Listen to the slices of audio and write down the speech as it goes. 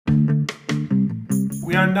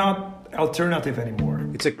We are not alternative anymore.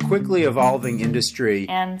 It's a quickly evolving industry.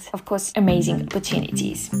 And, of course, amazing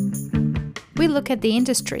opportunities. We look at the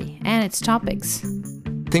industry and its topics.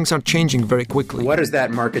 Things are changing very quickly. What is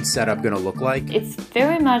that market setup going to look like? It's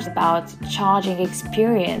very much about charging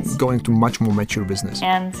experience. Going to much more mature business.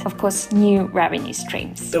 And, of course, new revenue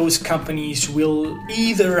streams. Those companies will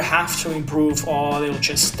either have to improve or they'll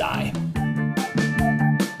just die.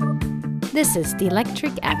 This is the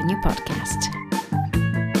Electric Avenue Podcast.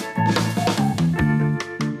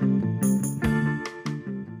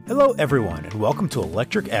 Hello, everyone, and welcome to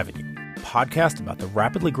Electric Avenue, a podcast about the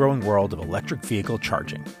rapidly growing world of electric vehicle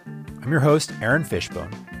charging. I'm your host, Aaron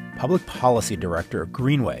Fishbone, Public Policy Director of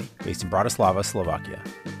Greenway, based in Bratislava, Slovakia.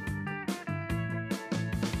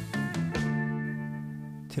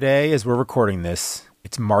 Today, as we're recording this,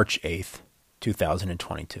 it's March 8th,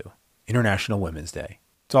 2022, International Women's Day.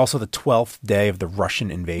 It's also the 12th day of the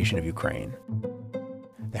Russian invasion of Ukraine.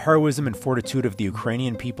 The heroism and fortitude of the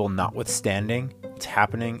Ukrainian people notwithstanding, what's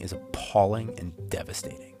happening is appalling and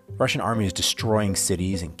devastating. The Russian army is destroying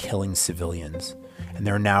cities and killing civilians, and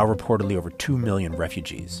there are now reportedly over 2 million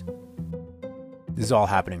refugees. This is all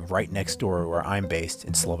happening right next door where I'm based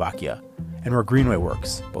in Slovakia, and where Greenway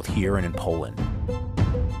works, both here and in Poland.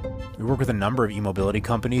 We work with a number of e-mobility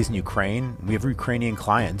companies in Ukraine, and we have Ukrainian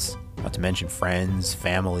clients, not to mention friends,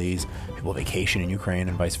 families, people vacation in Ukraine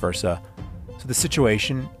and vice versa. So the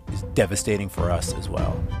situation is devastating for us as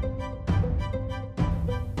well.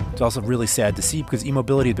 It's also really sad to see because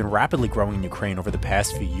e-mobility has been rapidly growing in Ukraine over the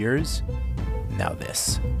past few years. Now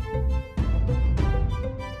this.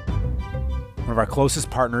 One of our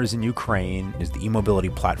closest partners in Ukraine is the e-mobility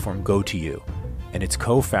platform Go2U, and its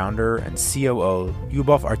co-founder and COO,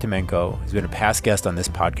 Lyubov Artemenko, has been a past guest on this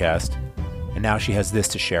podcast, and now she has this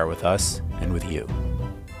to share with us and with you.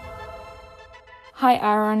 Hi,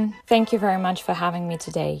 Aaron. Thank you very much for having me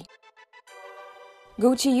today.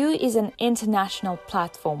 Go2U is an international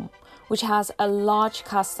platform which has a large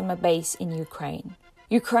customer base in Ukraine.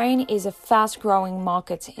 Ukraine is a fast-growing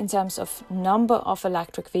market in terms of number of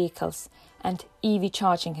electric vehicles and EV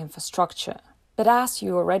charging infrastructure. But as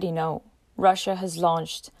you already know, Russia has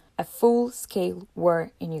launched a full-scale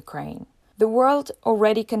war in Ukraine. The world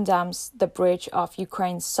already condemns the breach of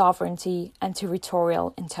Ukraine's sovereignty and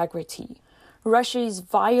territorial integrity. Russia is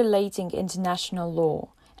violating international law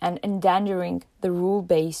and endangering the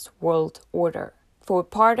rule-based world order. For a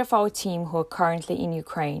part of our team who are currently in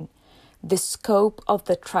Ukraine, the scope of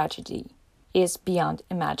the tragedy is beyond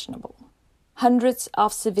imaginable. Hundreds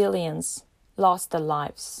of civilians lost their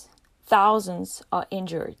lives. Thousands are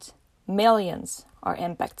injured. Millions are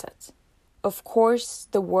impacted. Of course,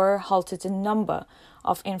 the war halted a number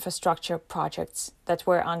of infrastructure projects that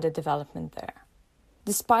were under development there.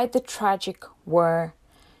 Despite the tragic war,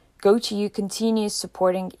 Go2U continues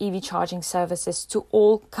supporting EV charging services to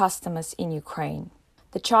all customers in Ukraine.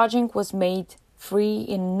 The charging was made free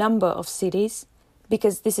in a number of cities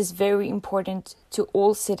because this is very important to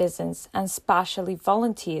all citizens and especially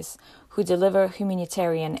volunteers who deliver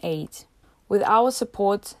humanitarian aid. With our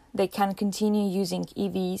support, they can continue using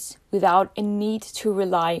EVs without a need to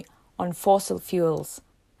rely on fossil fuels.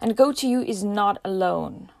 And Go2U is not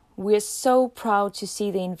alone. We are so proud to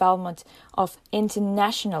see the involvement of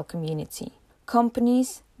international community,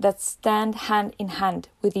 companies that stand hand in hand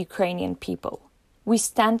with Ukrainian people. We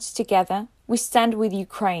stand together, we stand with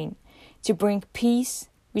Ukraine to bring peace,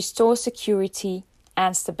 restore security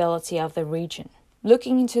and stability of the region.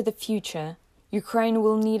 Looking into the future, Ukraine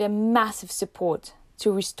will need a massive support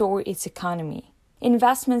to restore its economy.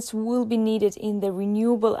 Investments will be needed in the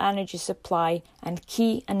renewable energy supply and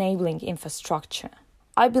key enabling infrastructure.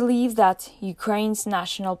 I believe that Ukraine's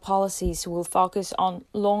national policies will focus on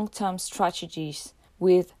long-term strategies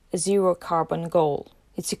with a zero-carbon goal.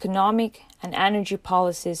 Its economic and energy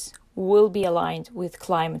policies will be aligned with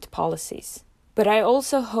climate policies. But I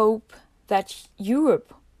also hope that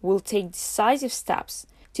Europe will take decisive steps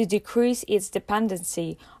to decrease its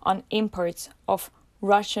dependency on imports of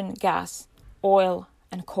Russian gas, oil,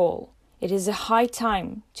 and coal. It is a high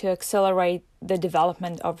time to accelerate the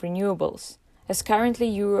development of renewables, as currently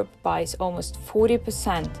Europe buys almost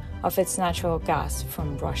 40% of its natural gas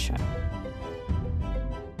from Russia.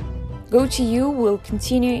 Go2U will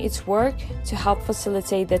continue its work to help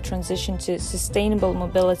facilitate the transition to sustainable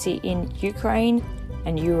mobility in Ukraine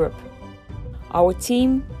and Europe. Our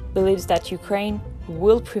team believes that Ukraine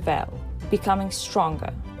will prevail, becoming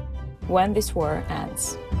stronger when this war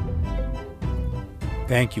ends.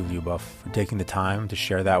 Thank you, Lyubov, for taking the time to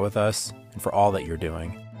share that with us and for all that you're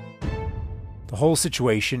doing. The whole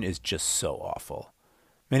situation is just so awful.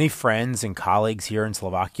 Many friends and colleagues here in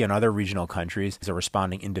Slovakia and other regional countries are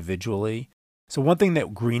responding individually. So one thing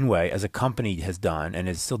that Greenway as a company has done and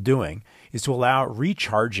is still doing is to allow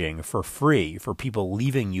recharging for free for people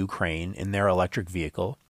leaving Ukraine in their electric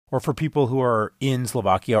vehicle, or for people who are in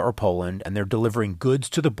Slovakia or Poland and they're delivering goods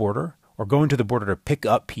to the border or going to the border to pick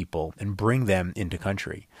up people and bring them into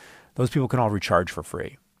country. Those people can all recharge for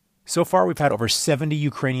free. So far, we've had over 70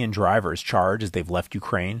 Ukrainian drivers charge as they've left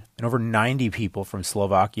Ukraine, and over 90 people from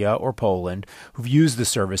Slovakia or Poland who've used the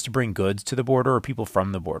service to bring goods to the border or people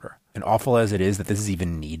from the border. And awful as it is that this is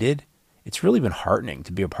even needed, it's really been heartening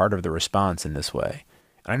to be a part of the response in this way.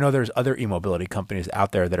 And I know there's other e-mobility companies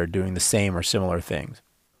out there that are doing the same or similar things.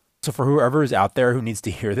 So for whoever is out there who needs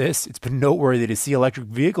to hear this, it's been noteworthy to see electric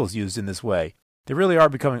vehicles used in this way. They really are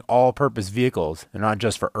becoming all-purpose vehicles, and not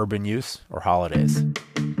just for urban use or holidays.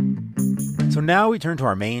 So now we turn to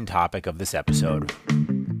our main topic of this episode,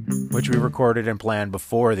 which we recorded and planned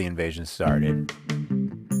before the invasion started.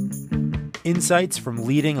 Insights from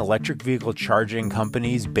leading electric vehicle charging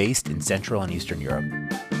companies based in Central and Eastern Europe.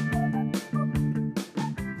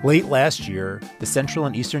 Late last year, the Central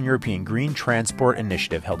and Eastern European Green Transport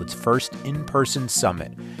Initiative held its first in-person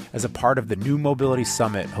summit as a part of the New Mobility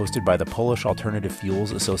Summit hosted by the Polish Alternative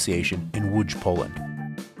Fuels Association in Łódź, Poland.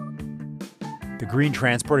 The Green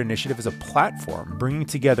Transport Initiative is a platform bringing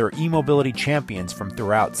together e-mobility champions from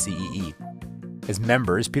throughout CEE. As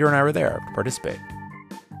members, Peter and I were there to participate.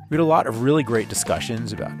 We had a lot of really great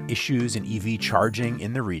discussions about issues in EV charging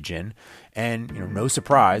in the region. And, no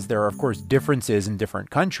surprise, there are, of course, differences in different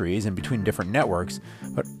countries and between different networks.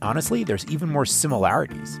 But honestly, there's even more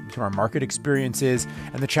similarities between our market experiences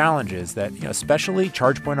and the challenges that, especially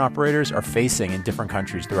charge point operators are facing in different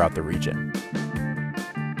countries throughout the region.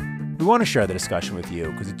 We want to share the discussion with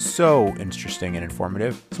you because it's so interesting and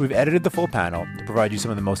informative. So we've edited the full panel to provide you some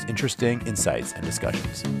of the most interesting insights and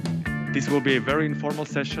discussions. This will be a very informal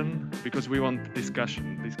session because we want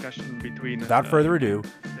discussion between... Without further ado,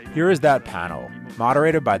 here is that panel,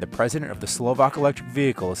 moderated by the president of the Slovak Electric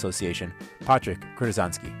Vehicle Association, Patrik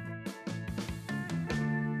Krzyzanski.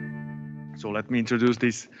 So let me introduce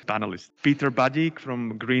this panelist. Peter Badík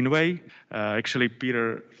from Greenway. Actually,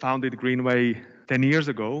 Peter founded Greenway 10 years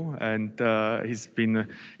ago, and he's been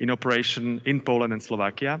in operation in Poland and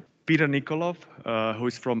Slovakia. Peter Nikolov, who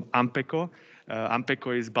is from Ampeco.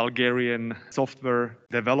 Ampeco is Bulgarian software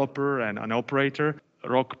developer and an operator.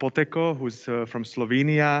 Rok Poteko, who's from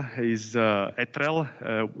Slovenia, is Etrel,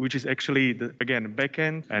 which is actually, again,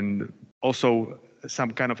 backend and also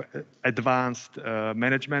some kind of advanced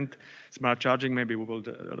management, smart charging. Maybe we will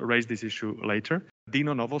raise this issue later.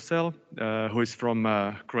 Dino Novosel, who is from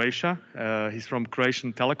Croatia. He's from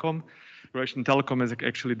Croatian Telecom. Croatian Telecom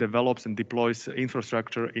actually develops and deploys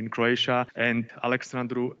infrastructure in Croatia. And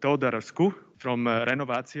Alexandru Teodorescu from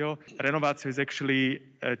Renovatio. Renovatio is actually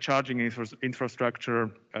a charging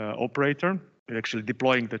infrastructure operator, actually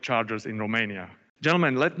deploying the chargers in Romania.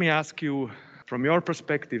 Gentlemen, let me ask you, from your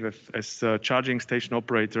perspective as charging station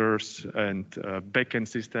operators and backend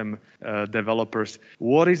system developers,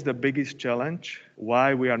 what is the biggest challenge?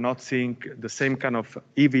 Why we are not seeing the same kind of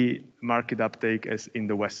EV market uptake as in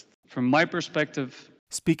the West? From my perspective...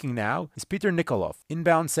 Speaking now is Peter Nikolov,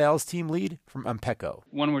 inbound sales team lead from Ampeco.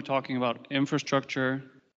 When we're talking about infrastructure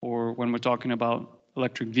or when we're talking about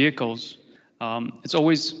electric vehicles, it's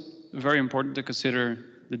always very important to consider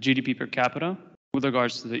the GDP per capita with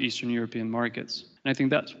regards to the Eastern European markets. And I think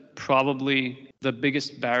that's probably the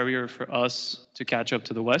biggest barrier for us to catch up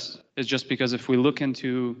to the West, is just because if we look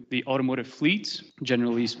into the automotive fleets,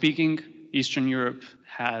 generally speaking, Eastern Europe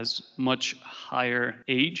has much higher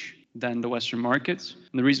age than the Western markets.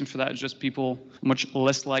 And the reason for that is just people much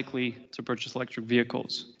less likely to purchase electric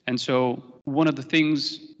vehicles. And so one of the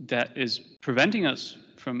things that is preventing us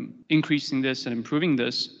from increasing this and improving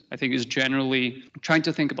this, I think, is generally trying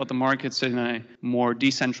to think about the markets in a more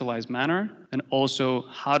decentralized manner, and also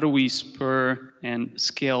how do we spur and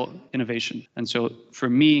scale innovation. And so for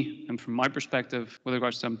me, and from my perspective with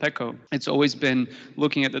regards to Ampeco, it's always been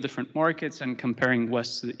looking at the different markets and comparing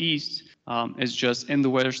West to the East. It's just in the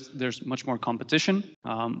West, there's much more competition,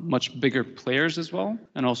 much bigger players as well,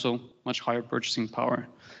 and also much higher purchasing power.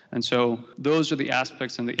 And so those are the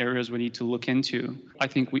aspects and the areas we need to look into. I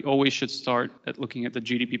think we always should start at looking at the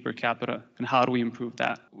GDP per capita and how do we improve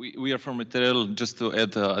that. We are from retail, just to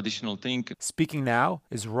add additional thing. Speaking now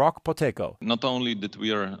is Rok Poteko. Not only that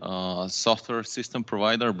we are a software system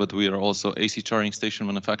provider, but we are also AC charging station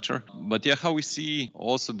manufacturer. But yeah, how we see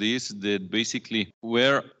also this, that basically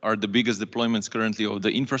where are the biggest deployments currently of the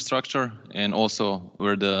infrastructure and also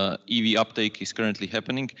where the EV uptake is currently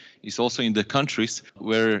happening is also in the countries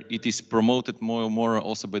where it is promoted more and more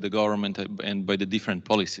also by the government and by the different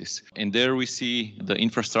policies. And there we see the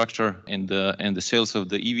infrastructure and the sales of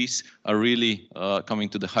the EVs are really coming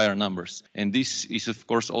to the higher numbers. And this is of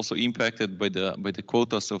course also impacted by the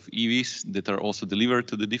quotas of EVs that are also delivered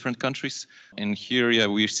to the different countries. And here, yeah,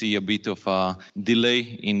 we see a bit of a delay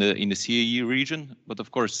in the CAE region. But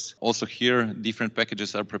of course, also here, different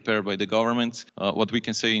packages are prepared by the government. What we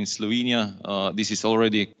can say in Slovenia, this is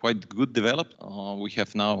already quite good developed. We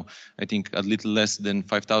have now, I think, a little less than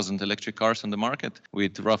 5,000 electric cars on the market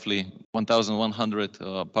with roughly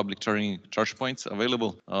 1,100 public charge points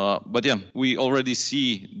available. But yeah, we already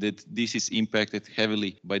see that this is impacted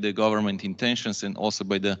heavily by the government intentions and also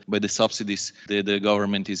by the subsidies that the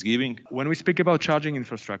government is giving. When we speak about charging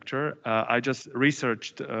infrastructure, I just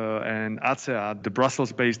researched and ACEA, the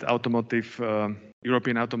Brussels-based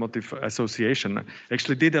European Automotive Association,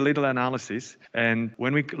 actually did a little analysis. And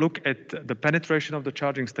when we look at the penetration of the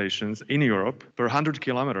charging stations in Europe per 100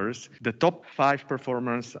 kilometers, the top 5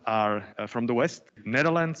 performers are from the West: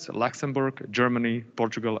 Netherlands, Luxembourg, Germany,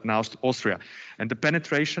 Portugal, and Austria. And the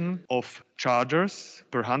penetration of chargers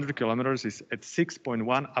per 100 kilometers is at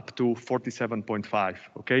 6.1 up to 47.5.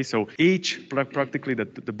 Okay, so practically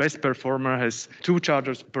the best performer has 2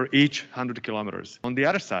 chargers per each 100 kilometers. On the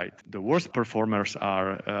other side, the worst performers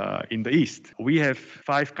are in the east. We have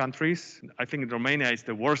 5 countries. I think Romania is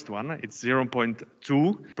the worst one. It's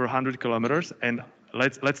 0.2 per 100 kilometers. And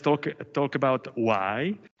let's talk about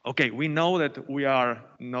why. Okay, we know that we are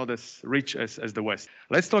not as rich as the West.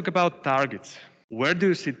 Let's talk about targets. Where do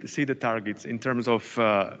you see the targets in terms of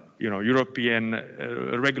European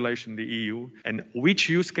regulation, the EU, and which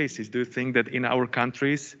use cases do you think that in our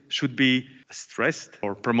countries should be stressed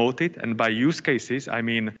or promoted? And by use cases, I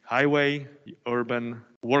mean highway, urban,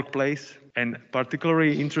 workplace. And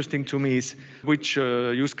particularly interesting to me is which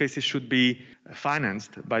use cases should be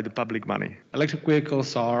financed by the public money. Electric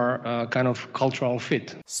vehicles are a kind of cultural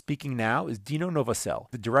fit. Speaking now is Dino Novosel,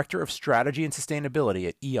 the Director of Strategy and Sustainability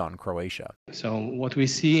at E.ON Croatia. So what we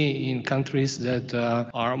see in countries that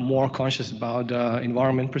are more conscious about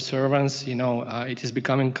environment preservance, it is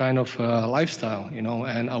becoming kind of a lifestyle,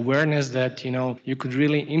 and awareness that, you could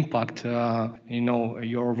really impact,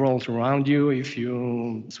 your world around you if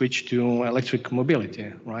you switch to electric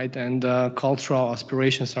mobility, right? And cultural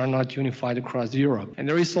aspirations are not unified across Europe. And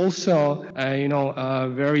there is also, a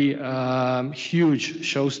very huge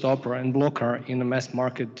showstopper and blocker in the mass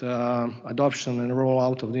market adoption and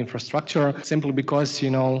rollout of the infrastructure, simply because,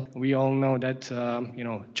 we all know that,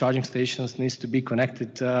 charging stations needs to be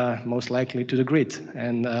connected most likely to the grid.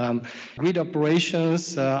 And grid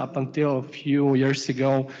operations up until a few years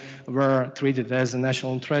ago were treated as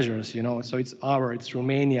national treasures, so it's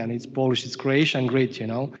Romanian, it's Polish, it's Croatian grid,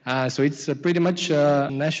 so it's pretty much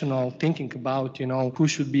national thinking about, who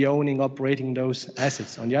should be owning, operating those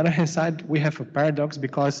assets. On the other hand side, we have a paradox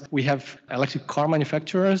because we have electric car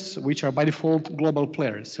manufacturers, which are by default global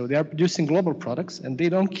players. So they are producing global products and they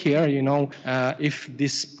don't care, if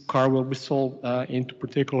this car will be sold into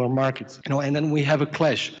particular markets. And then we have a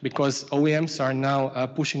clash because OEMs are now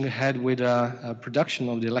pushing ahead with production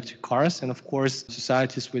of the electric cars. And of course,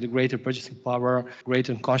 societies with a greater purchasing power,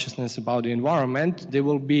 greater consciousness about the environment, they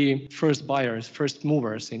will be first buyers, first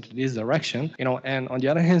movers into this direction. And on the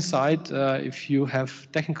other hand side, if you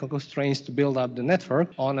have technical constraints to build up the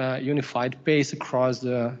network on a unified pace across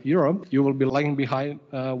Europe, you will be lagging behind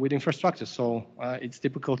with infrastructure. So it's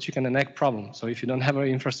typical chicken and egg problem. So if you don't have an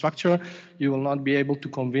infrastructure, you will not be able to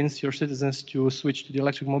convince your citizens to switch to the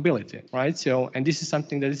electric mobility, right? So, and this is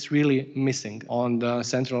something that is really missing on the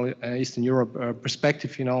Central Eastern Europe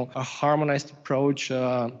perspective, a harmonized approach,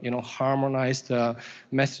 harmonized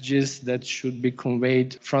messages that should be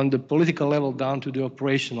conveyed from the political level down to the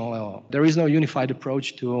operational level. There is no unified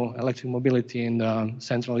approach to electric mobility in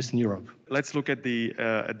Central Eastern Europe. Let's look at the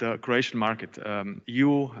Croatian market.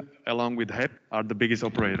 You, along with HEP, are the biggest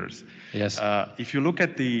operators. Yes. If you look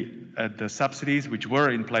at the subsidies which were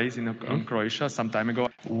in place in Croatia some time ago,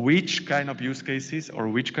 which kind of use cases or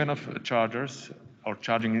which kind of chargers or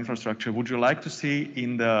charging infrastructure would you like to see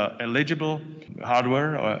in the eligible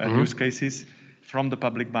hardware or use cases from the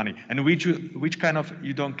public money? And which kind of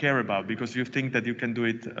you don't care about because you think that you can do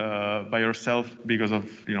it by yourself because of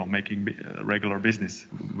making regular business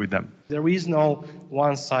with them? There is no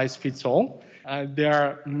one size fits all. There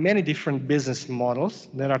are many different business models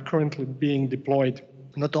that are currently being deployed,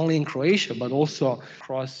 not only in Croatia, but also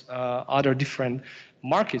across other different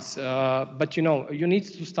markets. But you need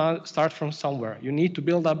to start from somewhere. You need to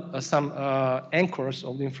build up some anchors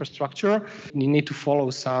of the infrastructure. You need to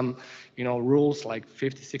follow some rules like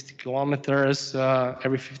 50, 60 kilometers.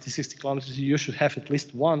 Every 50, 60 kilometers, you should have at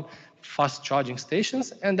least one fast charging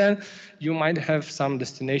stations, and then you might have some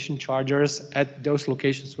destination chargers at those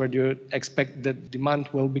locations where you expect that demand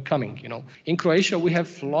will be coming. In Croatia, we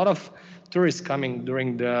have a lot of tourists coming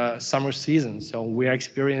during the summer season, so we are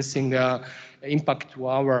experiencing impact to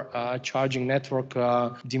our charging network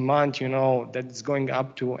demand, that is going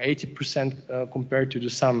up to 80% compared to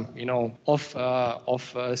some,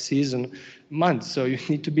 off-season months. So you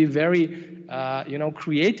need to be very,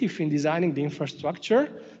 creative in designing the infrastructure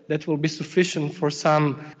that will be sufficient for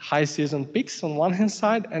some high season peaks on one hand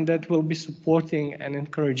side, and that will be supporting and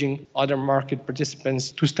encouraging other market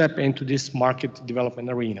participants to step into this market development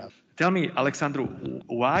arena. Tell me, Alexandru,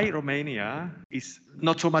 why Romania is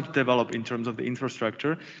not so much developed in terms of the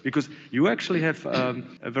infrastructure? Because you actually have a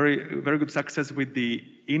very, very good success with the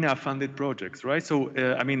INA-funded projects, right? So,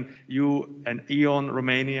 you and E.ON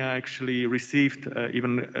Romania actually received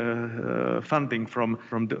even funding from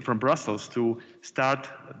Brussels to start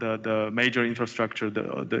the major infrastructure,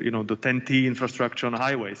 the TEN-T infrastructure on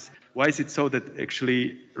highways. Why is it so that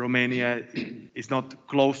actually Romania is not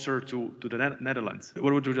closer to the Netherlands?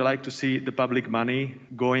 Where would you like to see the public money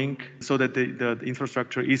going so that the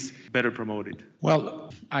infrastructure is better promoted?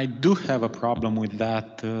 Well, I do have a problem with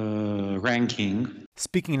that ranking.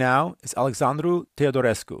 Speaking now is Alexandru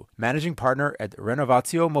Teodorescu, managing partner at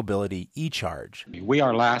Renovatio Mobility eCharge. We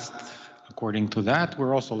are last. According to that,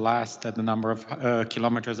 we're also last at the number of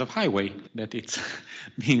kilometers of highway that it's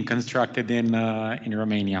being constructed in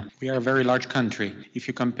Romania. We are a very large country. If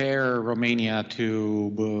you compare Romania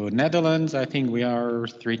to Netherlands, I think we are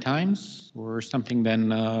 3 times or something than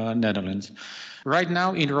Netherlands. Right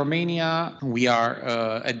now in Romania, we are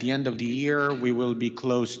at the end of the year, we will be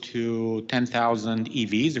close to 10,000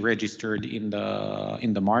 EVs registered in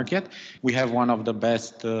the market. We have one of the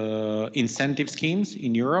best incentive schemes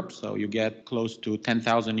in Europe, so you get close to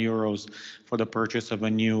 10,000 euros for the purchase of a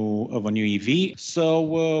new EV. So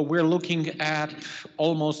we're looking at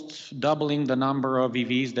almost doubling the number of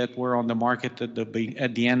EVs that were on the market at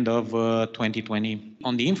the end of 2020.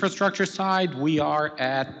 On the infrastructure side, we are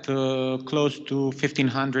at close to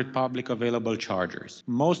 1,500 public available chargers.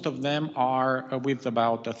 Most of them are with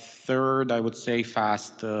about a third, I would say,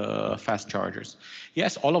 fast chargers.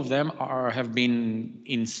 Yes, all of them have been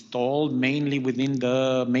installed mainly within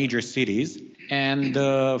the major cities. And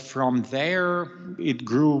from there, it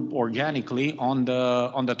grew organically on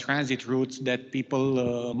the transit routes that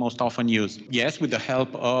people most often use. Yes, with the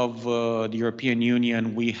help of the European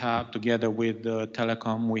Union, we have, together with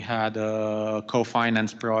Telecom, we had a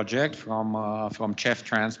co-finance project from CEF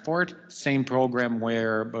Transport, same program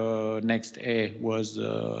where Next-E was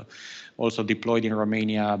also deployed in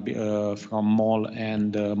Romania from MOL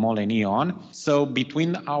and E.ON. So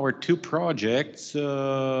between our 2 projects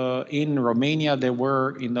in Romania, there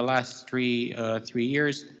were in the last 3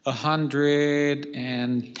 years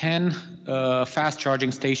 110 fast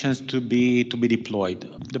charging stations to be deployed.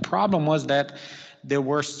 The problem was that there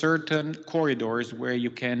were certain corridors where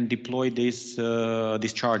you can deploy these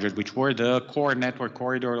chargers, which were the core network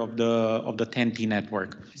corridor of the TEN-T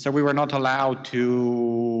network. So we were not allowed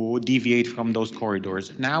to deviate from those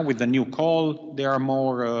corridors. Now with the new call, there are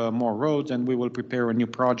more roads, and we will prepare a new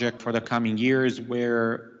project for the coming years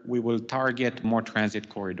where we will target more transit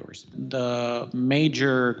corridors. The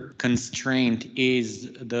major constraint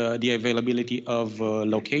is the availability of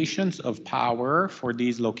locations, of power for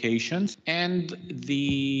these locations. And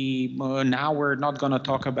now we're not going to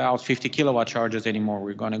talk about 50 kilowatt chargers anymore.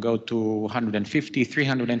 We're going to go to 150,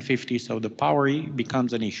 350, so the power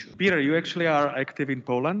becomes an issue. Peter, you actually are active in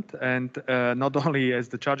Poland, and not only as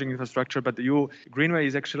the charging infrastructure, but Greenway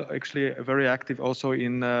is actually very active also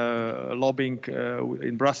in lobbying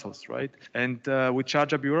in Brussels, right? And with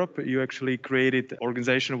Charge Up Europe, you actually created an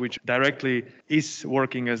organization which directly is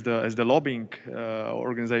working as the lobbying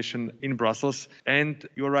organization in Brussels. And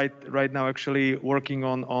you're right now actually working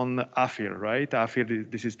on AFIR, right? AFIR,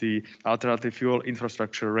 this is the Alternative Fuel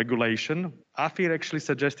Infrastructure Regulation. AFIR actually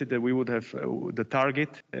suggested that we would have the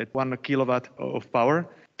target at 1 kilowatt of power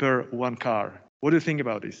per 1 car. What do you think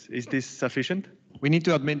about this? Is this sufficient? We need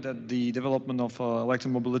to admit that the development of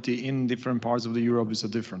electromobility in different parts of Europe is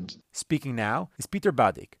different. Speaking now is Peter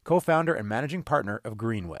Badik, co-founder and managing partner of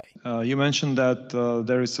Greenway. You mentioned that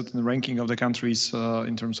there is certain ranking of the countries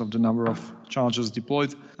in terms of the number of chargers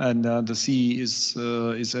deployed, and the CE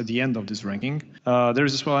is at the end of this ranking. There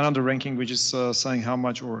is as well another ranking which is saying how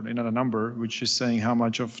much, or another number, which is saying how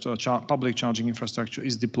much of the public charging infrastructure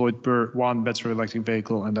is deployed per one battery electric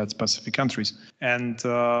vehicle in that specific countries. And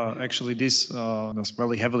actually this is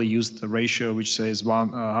really heavily used ratio, which says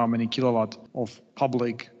how many kilowatt of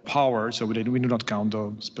public power. So we do not count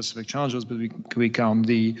the specific chargers, but we count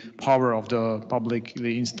the power of the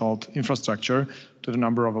publicly installed infrastructure to the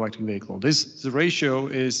number of electric vehicles. This ratio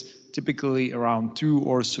is typically around 2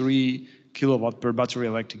 or 3 kilowatt per battery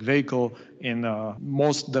electric vehicle in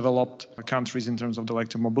most developed countries in terms of the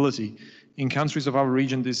electromobility. In countries of our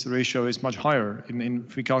region, this ratio is much higher.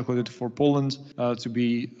 If we calculate it for Poland to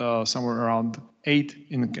be somewhere around 8,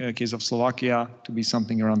 in the case of Slovakia to be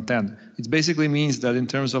something around 10. It basically means that in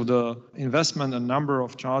terms of the investment and number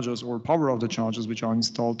of chargers or power of the chargers which are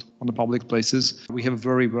installed on the public places, we have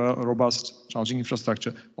very robust charging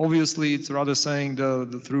infrastructure. Obviously, it's rather saying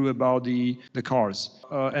the truth about the cars.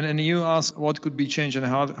 And you ask what could be changed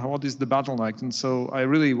and what is the bottleneck. And so I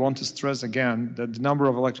really want to stress again that the number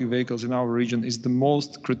of electric vehicles in our region is the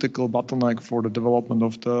most critical bottleneck for the development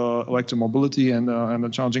of the electromobility and the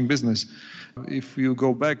charging business. If you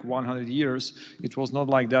go back 100 years, it was not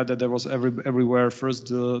like that there was everywhere first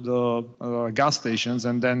the gas stations,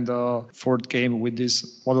 and then the Ford came with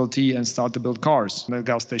this Model T and started to build cars. The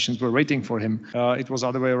gas stations were waiting for him. It was the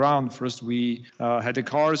other way around. First we had the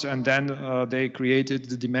cars, and then they created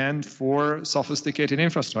the demand for sophisticated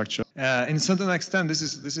infrastructure. In a certain extent, this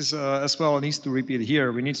is as well needs to repeat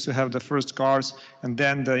here. We need to have the first cars, and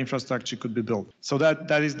then the infrastructure could be built. So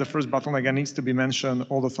that is the first bottleneck and needs to be mentioned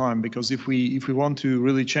all the time, because if we want to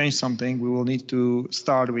really change something, we will need to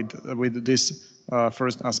start with this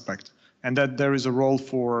first aspect, and that there is a role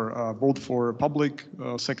for both for public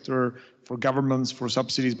sector, for governments, for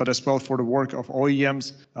subsidies, but as well for the work of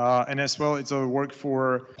OEMs, and as well it's a work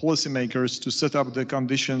for policymakers to set up the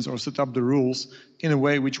conditions or set up the rules in a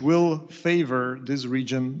way which will favor this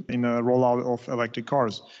region in a rollout of electric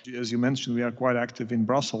cars. As you mentioned, we are quite active in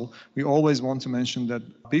Brussels. We always want to mention that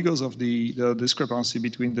because of the discrepancy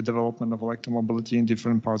between the development of electromobility in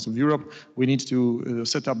different parts of Europe, we need to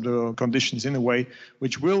set up the conditions in a way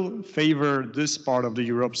which will favor this part of the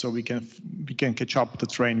Europe, so we can catch up the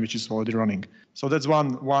train which is already running. So that's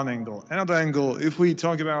one angle. Another angle, if we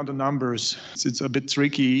talk about the numbers, it's a bit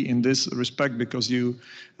tricky in this respect, because you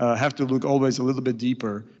have to look always a little bit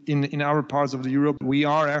deeper. In our parts of the Europe, we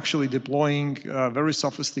are actually deploying very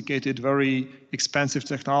sophisticated, very expensive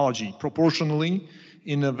technology. Proportionally,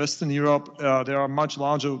 in Western Europe, there are much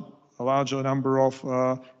larger number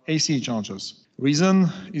of AC chargers. Reason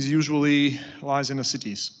is usually lies in the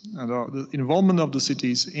cities. The involvement of the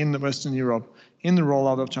cities in Western Europe in the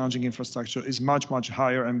rollout of charging infrastructure is much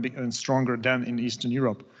higher and stronger than in Eastern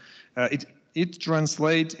Europe. It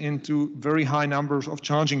translates into very high numbers of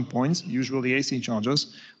charging points, usually AC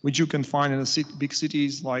chargers, which you can find in big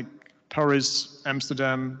cities like Paris,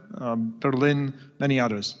 Amsterdam, Berlin, many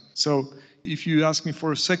others. So if you ask me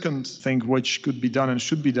for a second thing which could be done and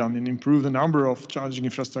should be done and improve the number of charging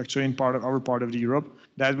infrastructure in our part of Europe,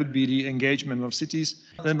 that would be the engagement of cities.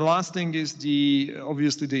 Then the last thing is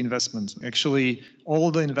obviously the investment. Actually,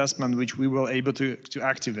 all the investment which we were able to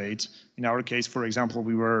activate. In our case, for example,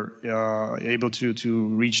 we were able to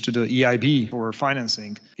reach to the EIB for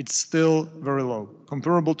financing. It's still very low,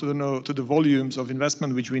 comparable to the volumes of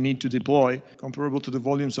investment which we need to deploy, comparable to the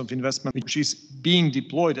volumes of investment which is being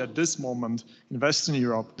deployed at this moment in Western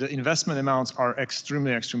Europe. The investment amounts are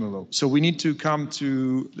extremely low. So we need to come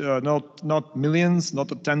to not millions,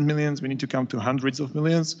 not 10 millions. We need to come to hundreds of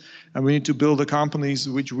millions, and we need to build the companies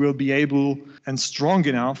which will be able and strong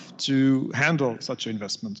enough to handle such an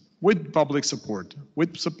investment with public support,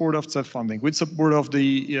 with support of CEF funding, with support of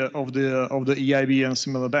the EIB and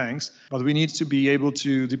similar banks. But we need to be able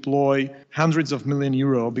to deploy hundreds of million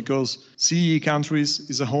euro, because CEE countries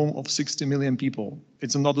is a home of 60 million people.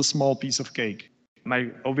 It's not a small piece of cake. My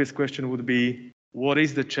obvious question would be, what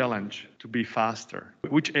is the challenge to be faster?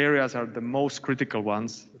 Which areas are the most critical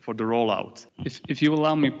ones for the rollout? If you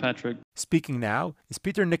allow me, Patrick. Speaking now is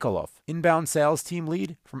Peter Nikolov, inbound sales team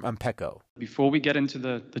lead from Ampeco. Before we get into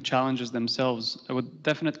the challenges themselves, I would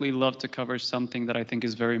definitely love to cover something that I think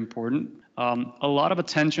is very important. A lot of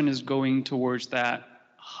attention is going towards that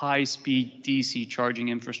high-speed DC charging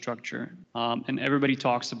infrastructure, and everybody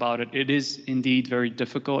talks about it. It is indeed very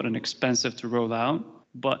difficult and expensive to roll out,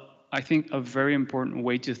 but I think a very important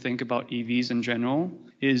way to think about EVs in general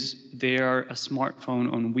is they are a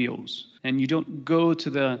smartphone on wheels. And you don't go to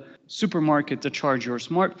the supermarket to charge your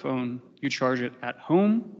smartphone, you charge it at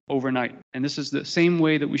home overnight. And this is the same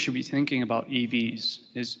way that we should be thinking about EVs,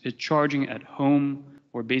 is charging at home,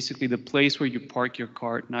 or basically the place where you park your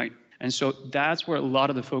car at night. And so that's where a lot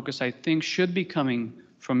of the focus, I think, should be coming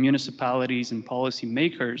from municipalities and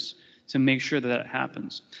policymakers to make sure that that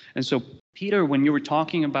happens. And so, Peter, when you were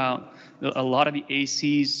talking about a lot of the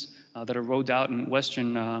ACs that are rolled out in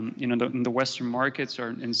Western, in the Western markets or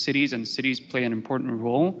in cities, and cities play an important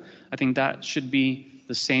role, I think that should be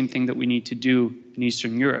the same thing that we need to do in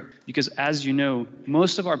Eastern Europe. Because as you know,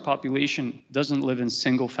 most of our population doesn't live in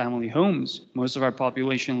single family homes. Most of our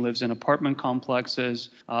population lives in apartment complexes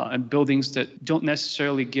and buildings that don't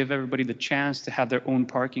necessarily give everybody the chance to have their own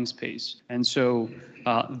parking space. And so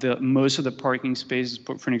most of the parking spaces,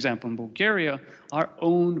 for an example, in Bulgaria, are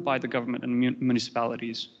owned by the government and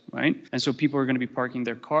municipalities, right? And so people are going to be parking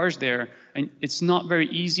their cars there. And it's not very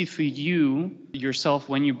easy for you yourself,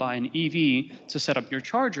 when you buy an EV, to set up your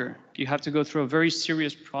charger. You have to go through a very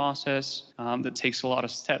serious process that takes a lot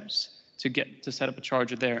of steps to set up a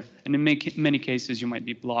charger there. And in many cases, you might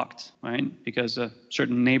be blocked, right? Because a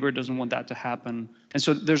certain neighbor doesn't want that to happen. And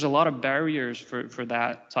so there's a lot of barriers for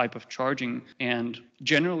that type of charging. And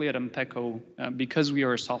generally at Ampeco, because we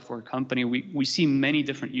are a software company, we see many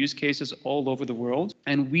different use cases all over the world.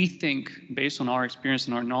 And we think, based on our experience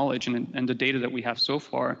and our knowledge and the data that we have so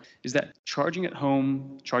far, is that charging at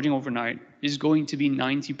home, charging overnight, is going to be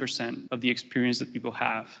 90% of the experience that people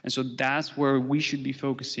have. And so that's where we should be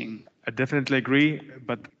focusing. I definitely agree,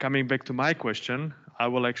 but coming back to my question, I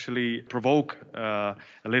will actually provoke a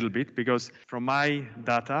little bit, because from my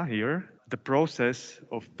data here, the process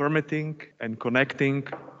of permitting and connecting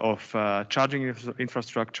of charging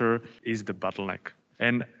infrastructure is the bottleneck.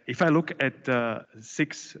 And if I look at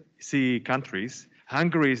 6 CE countries,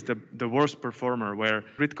 Hungary is the worst performer, where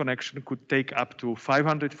grid connection could take up to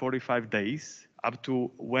 545 days up to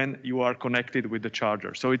when you are connected with the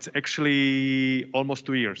charger. So it's actually almost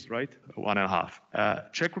 2 years, right?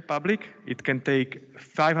 1.5. Czech Republic, it can take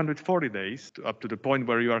 540 days up to the point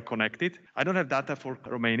where you are connected. I don't have data for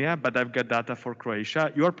Romania, but I've got data for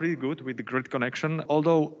Croatia. You are pretty good with the grid connection,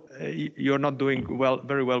 although you're not doing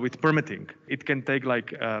very well with permitting. It can take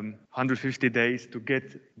like 150 days to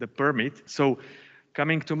get the permit. So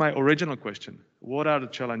coming to my original question, what are the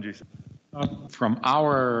challenges? From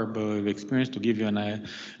our experience, to give you an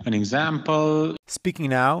example. Speaking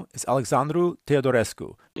now is Alexandru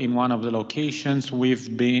Teodorescu. In one of the locations,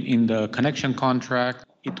 we've been in the connection contract.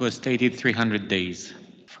 It was stated 300 days,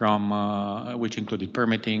 from which included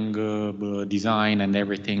permitting, design, and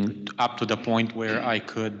everything, up to the point where I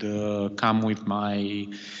could come with my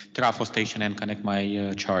trafo station and connect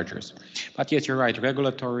my chargers. But yes, you're right.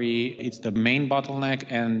 Regulatory, it's the main bottleneck,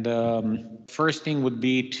 and first thing would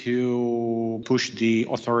be to push the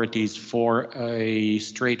authorities for a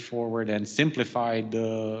straightforward and simplified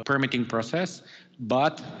permitting process,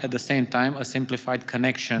 but at the same time, a simplified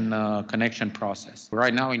connection process.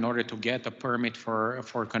 Right now, in order to get a permit for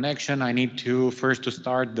connection, I need to first to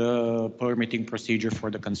start the permitting procedure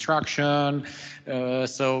for the construction.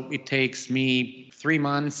 So it takes me 3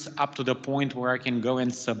 months up to the point where I can go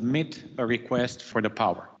and submit a request for the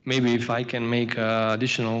power. Maybe if I can make an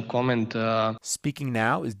additional comment. Speaking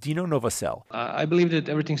now is Dino Novosel. I believe that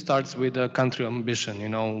everything starts with a country ambition. You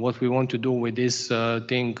know, what we want to do with this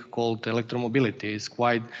thing called electromobility is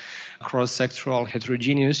quite cross-sectoral,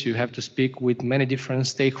 heterogeneous. You have to speak with many different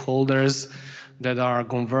stakeholders that are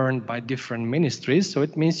governed by different ministries. So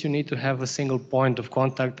it means you need to have a single point of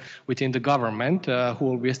contact within the government who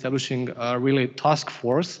will be establishing a really task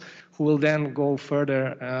force who will then go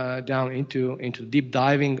further down into deep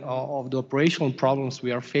diving of the operational problems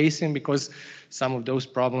we are facing, because some of those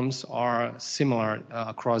problems are similar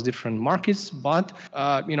across different markets, but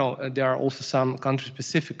there are also some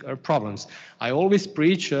country-specific problems. I always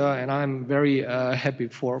preach, and I'm very happy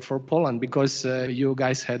for Poland, because you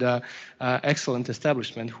guys had an excellent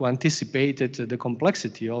establishment who anticipated the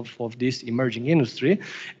complexity of this emerging industry.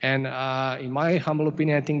 And in my humble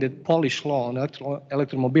opinion, I think that Polish law on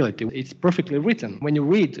electromobility, it's perfectly written. When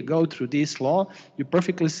you go through this law, you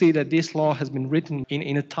perfectly see that this law has been written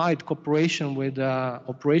in a tight cooperation with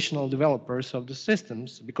operational developers of the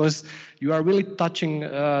systems, because you are really touching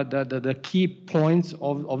the key points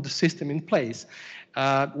of the system in place.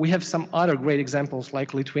 We have some other great examples,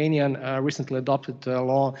 like Lithuanian recently adopted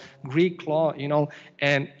law, Greek law,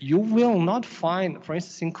 and you will not find, for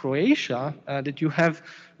instance, in Croatia, that you have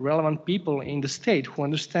relevant people in the state who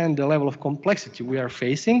understand the level of complexity we are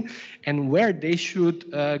facing and where they should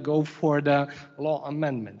go for the law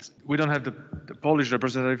amendments. We don't have the Polish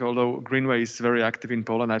representative, although Greenway is very active in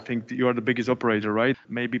Poland. I think you are the biggest operator, right?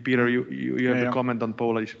 Maybe, Peter, you have the comment on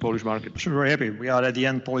Polish market. Sure, very happy. We are at the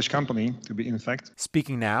end Polish company, to be in fact.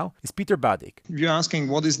 Speaking now is Peter Badik. If you're asking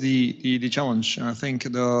what is the challenge, I think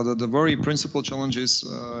the very principal challenge is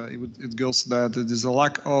it goes that there's a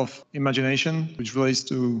lack of imagination, which relates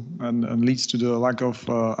to and leads to the lack of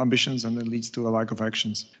ambitions, and it leads to a lack of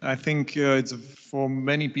actions. I think it's for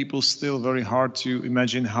many people still very hard to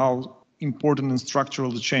imagine how important and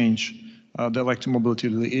structural the change the electromobility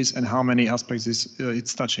really is, and how many aspects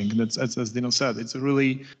it's touching. And as Dino said, it's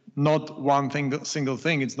really not one single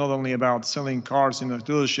thing. It's not only about selling cars in a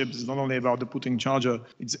dealership. It's not only about the putting charger.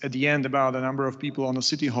 It's at the end about a number of people on a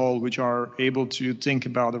city hall which are able to think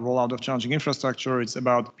about the rollout of charging infrastructure. It's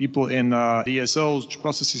about people in DSOs,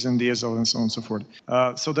 processes in DSO, and so on and so forth.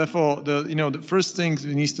 So therefore, the first thing that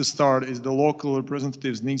needs to start is the local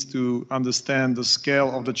representatives needs to understand the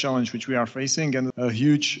scale of the challenge which we are facing and a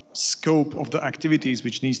huge scope of the activities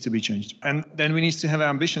which needs to be changed. And then we need to have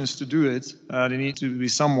ambitions to do it. There need to be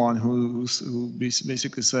someone who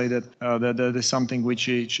basically say that that is something which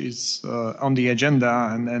is on the agenda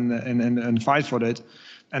and fight for it,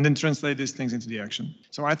 and then translate these things into the action.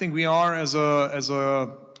 So I think we are as a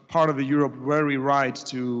part of Europe very right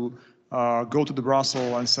to go to the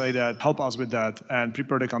Brussels and say that help us with that and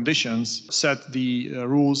prepare the conditions, set the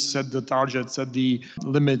rules, set the targets, set the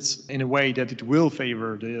limits in a way that it will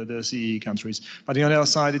favor the CEE countries. But on the other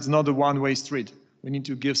side, it's not a one-way street. We need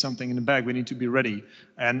to give something in the bag. We need to be ready.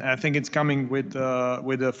 And I think it's coming with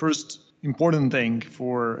the first important thing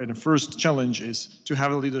and the first challenge is to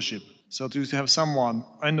have a leadership. So to have someone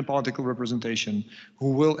in the political representation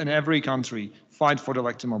who will, in every country, fight for the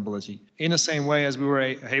electromobility. In the same way as we were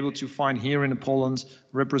able to find here in Poland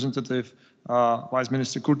representative Vice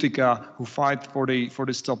Minister Kurtyka, who fight for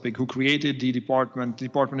this topic, who created the department. The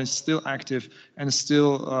department is still active and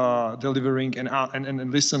still delivering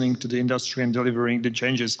and listening to the industry and delivering the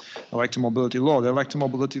changes. Electromobility law. The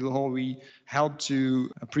electromobility law we helped to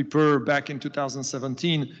prepare back in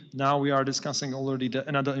 2017. Now we are discussing already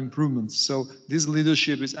another improvements. So this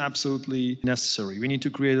leadership is absolutely necessary. We need to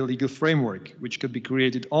create a legal framework, which could be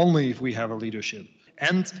created only if we have a leadership.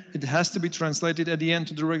 And it has to be translated at the end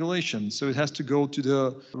to the regulation. So it has to go to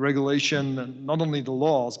the regulation, not only the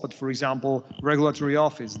laws, but for example, regulatory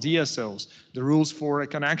office, DSOs, the rules for a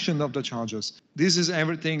connection of the chargers. This is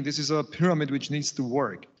everything. This is a pyramid which needs to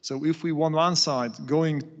work. So if we on one side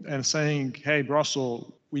going and saying, hey,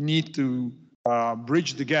 Brussels, we need to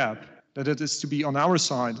bridge the gap, that it is to be on our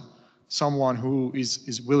side, someone who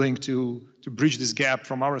is willing to bridge this gap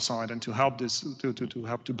from our side and to help this to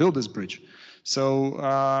help to build this bridge. So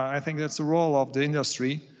I think that's the role of the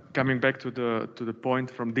industry. Coming back to the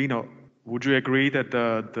point from Dino, would you agree that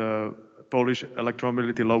the Polish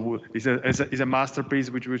electromobility law is a masterpiece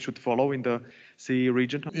which we should follow in the CEE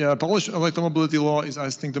region? Yeah, Polish electromobility law is, I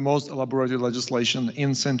think, the most elaborated legislation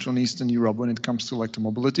in Central and Eastern Europe when it comes to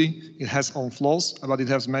electromobility. It has own flaws, but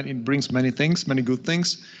it brings many things, many good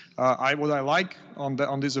things. What I like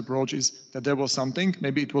on this approach is that there was something.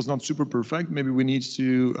 Maybe it was not super perfect. Maybe we need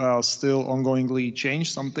to still ongoingly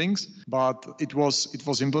change some things, but it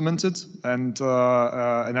was implemented, and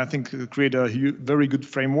I think create a very good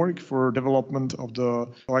framework for development of the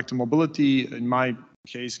electromobility. In my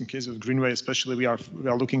case, in case of Greenway especially, we are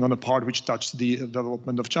looking on a part which touched the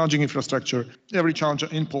development of charging infrastructure. Every charger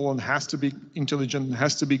in Poland has to be intelligent,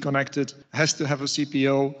 has to be connected, has to have a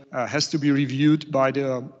CPO, has to be reviewed by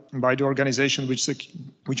the organization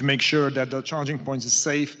which makes sure that the charging point is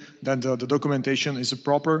safe, that the documentation is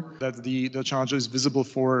proper, that the charger is visible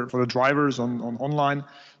for the drivers online.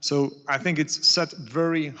 So I think it's set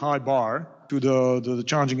very high bar to the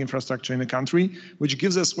charging infrastructure in the country, which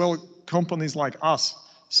gives us, companies like us,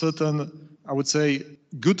 certain, I would say,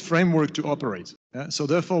 good framework to operate. Yeah? So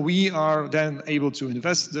therefore, we are then able to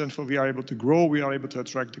invest, therefore we are able to grow, we are able to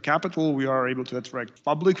attract the capital, we are able to attract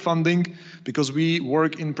public funding, because we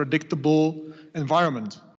work in predictable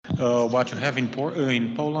environment. What you have in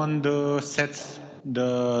Poland sets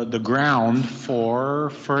the ground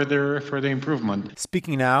for further improvement.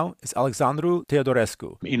 Speaking now is Alexandru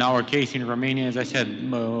Teodorescu. In our case in Romania, as I said,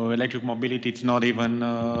 electric mobility it's not even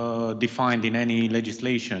defined in any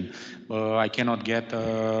legislation. I cannot get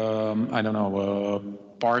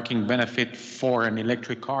parking benefit for an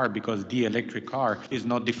electric car because the electric car is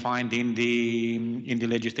not defined in the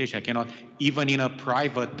legislation. I cannot, even in a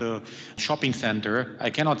private shopping center, I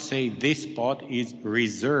cannot say this spot is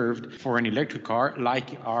reserved for an electric car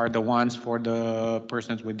like are the ones for the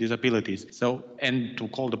persons with disabilities. So, and to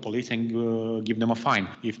call the police and give them a fine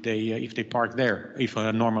if they park there, if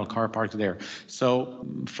a normal car parks there. So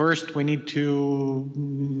first we need to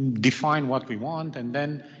define what we want and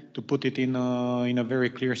then to put it in a very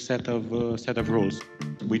clear set of rules,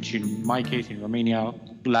 which in my case in Romania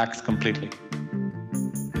lacks completely.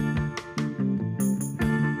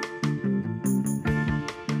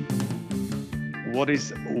 What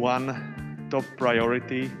is one top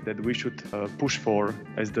priority that we should push for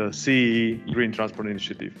as the CEE Green Transport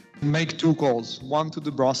Initiative? Make two calls. One to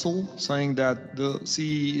the Brussels, saying that the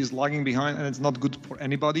CEE is lagging behind and it's not good for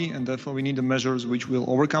anybody, and therefore we need the measures which will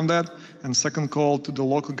overcome that. And second call to the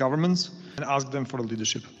local governments and ask them for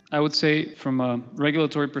leadership. I would say from a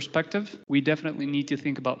regulatory perspective, we definitely need to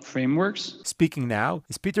think about frameworks. Speaking now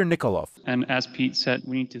is Peter Nikolov. And as Pete said,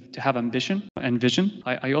 we need to have ambition and vision.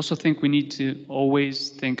 I also think we need to always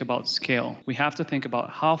think about scale. We have to think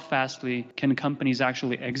about how fastly can companies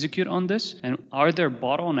actually execute on this, and are there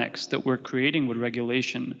bottlenecks that we're creating with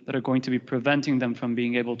regulation that are going to be preventing them from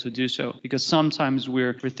being able to do so? Because sometimes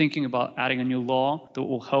we're thinking about adding a new law that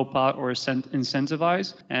will help out or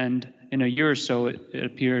incentivize, and in a year or so, it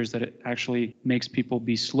appears that it actually makes people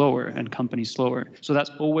be slower and companies slower. So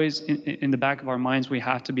that's always in the back of our minds. We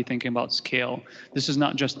have to be thinking about scale. This is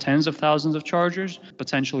not just tens of thousands of chargers,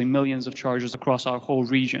 potentially millions of chargers across our whole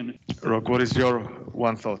region. Rok, what is your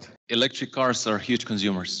one thought? Electric cars are huge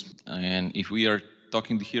consumers. And if we are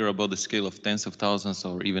talking here about the scale of tens of thousands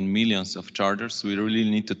or even millions of chargers, we really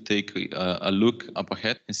need to take a look up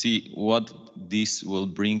ahead and see what this will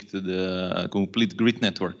bring to the complete grid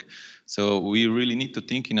network. So we really need to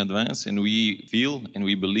think in advance, and we feel and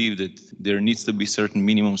we believe that there needs to be certain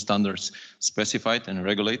minimum standards specified and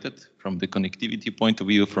regulated from the connectivity point of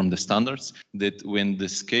view, from the standards, that when the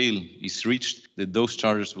scale is reached, that those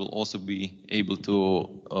chargers will also be able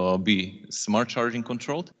to be smart charging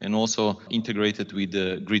controlled and also integrated with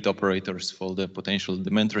the grid operators for the potential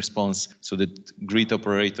demand response, so that grid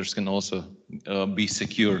operators can also be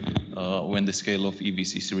secure when the scale of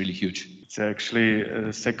EVs is really huge. It's actually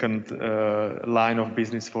a second line of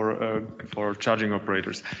business for charging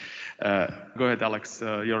operators. Go ahead, Alex,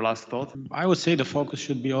 your last thought? I would say the focus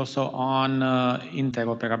should be also on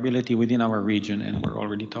interoperability within our region. And we're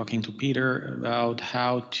already talking to Peter about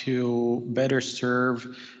how to better serve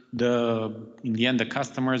in the end, the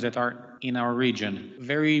customers that are in our region.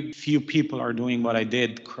 Very few people are doing what I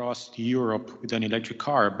did, across Europe with an electric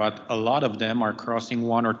car, but a lot of them are crossing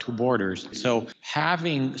one or two borders. So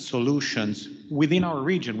having solutions within our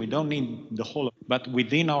region, we don't need the whole, but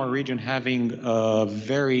within our region, having a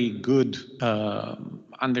very good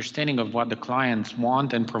understanding of what the clients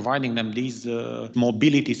want and providing them these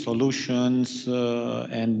mobility solutions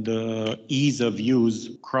and ease of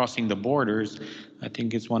use crossing the borders, I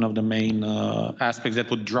think it's one of the main aspects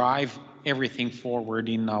that would drive everything forward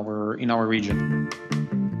in our region.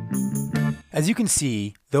 As you can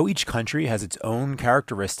see, though each country has its own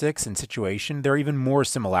characteristics and situation, there are even more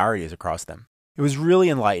similarities across them. It was really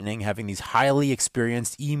enlightening having these highly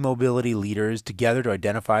experienced e-mobility leaders together to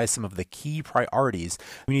identify some of the key priorities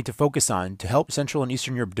we need to focus on to help Central and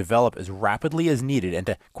Eastern Europe develop as rapidly as needed and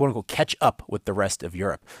to quote-unquote catch up with the rest of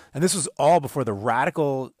Europe. And this was all before the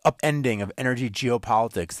radical upending of energy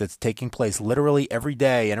geopolitics that's taking place literally every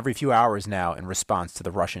day and every few hours now in response to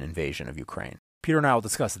the Russian invasion of Ukraine. Peter and I will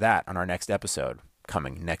discuss that on our next episode,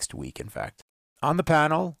 coming next week, in fact. On the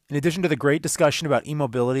panel, in addition to the great discussion about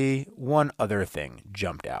e-mobility, one other thing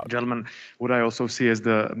jumped out. Gentlemen, what I also see as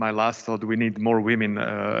my last thought, we need more women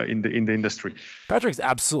in the industry. Patrick's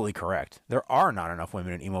absolutely correct. There are not enough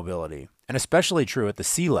women in e-mobility, and especially true at the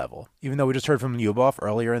C level. Even though we just heard from Lyubov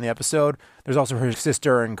earlier in the episode, there's also her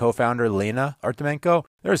sister and co-founder Lena Artemenko.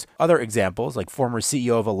 There's other examples, like former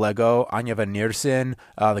CEO of Allego, Anya Van Niersen,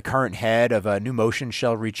 the current head of New Motion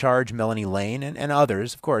Shell Recharge, Melanie Lane, and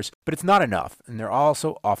others, of course. But it's not enough, and they're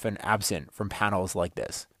also often absent from panels like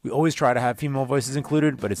this. We always try to have female voices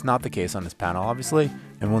included, but it's not the case on this panel, obviously,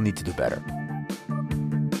 and we'll need to do better.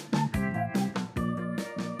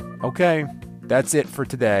 Okay, that's it for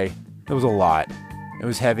today. It was a lot. It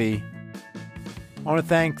was heavy. I want to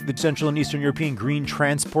thank the Central and Eastern European Green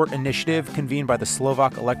Transport Initiative, convened by the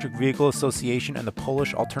Slovak Electric Vehicle Association and the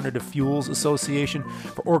Polish Alternative Fuels Association,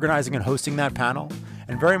 for organizing and hosting that panel,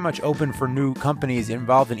 and very much open for new companies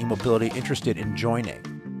involved in e-mobility interested in joining.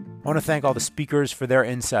 I want to thank all the speakers for their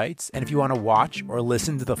insights, and if you want to watch or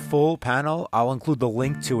listen to the full panel, I'll include the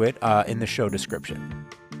link to it in the show description.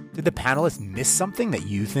 Did the panelists miss something that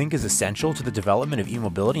you think is essential to the development of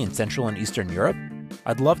e-mobility in Central and Eastern Europe?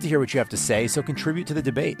 I'd love to hear what you have to say, so contribute to the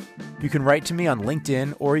debate. You can write to me on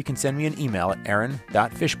LinkedIn, or you can send me an email at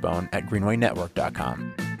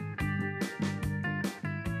aaron.fishbone@greenwaynetwork.com.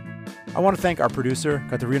 I want to thank our producer,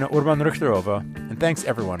 Katarina Urban-Richterova, and thanks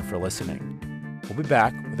everyone for listening. We'll be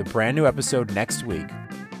back with a brand new episode next week.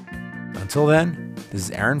 Until then, this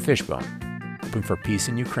is Aaron Fishbone, hoping for peace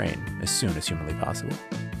in Ukraine as soon as humanly possible.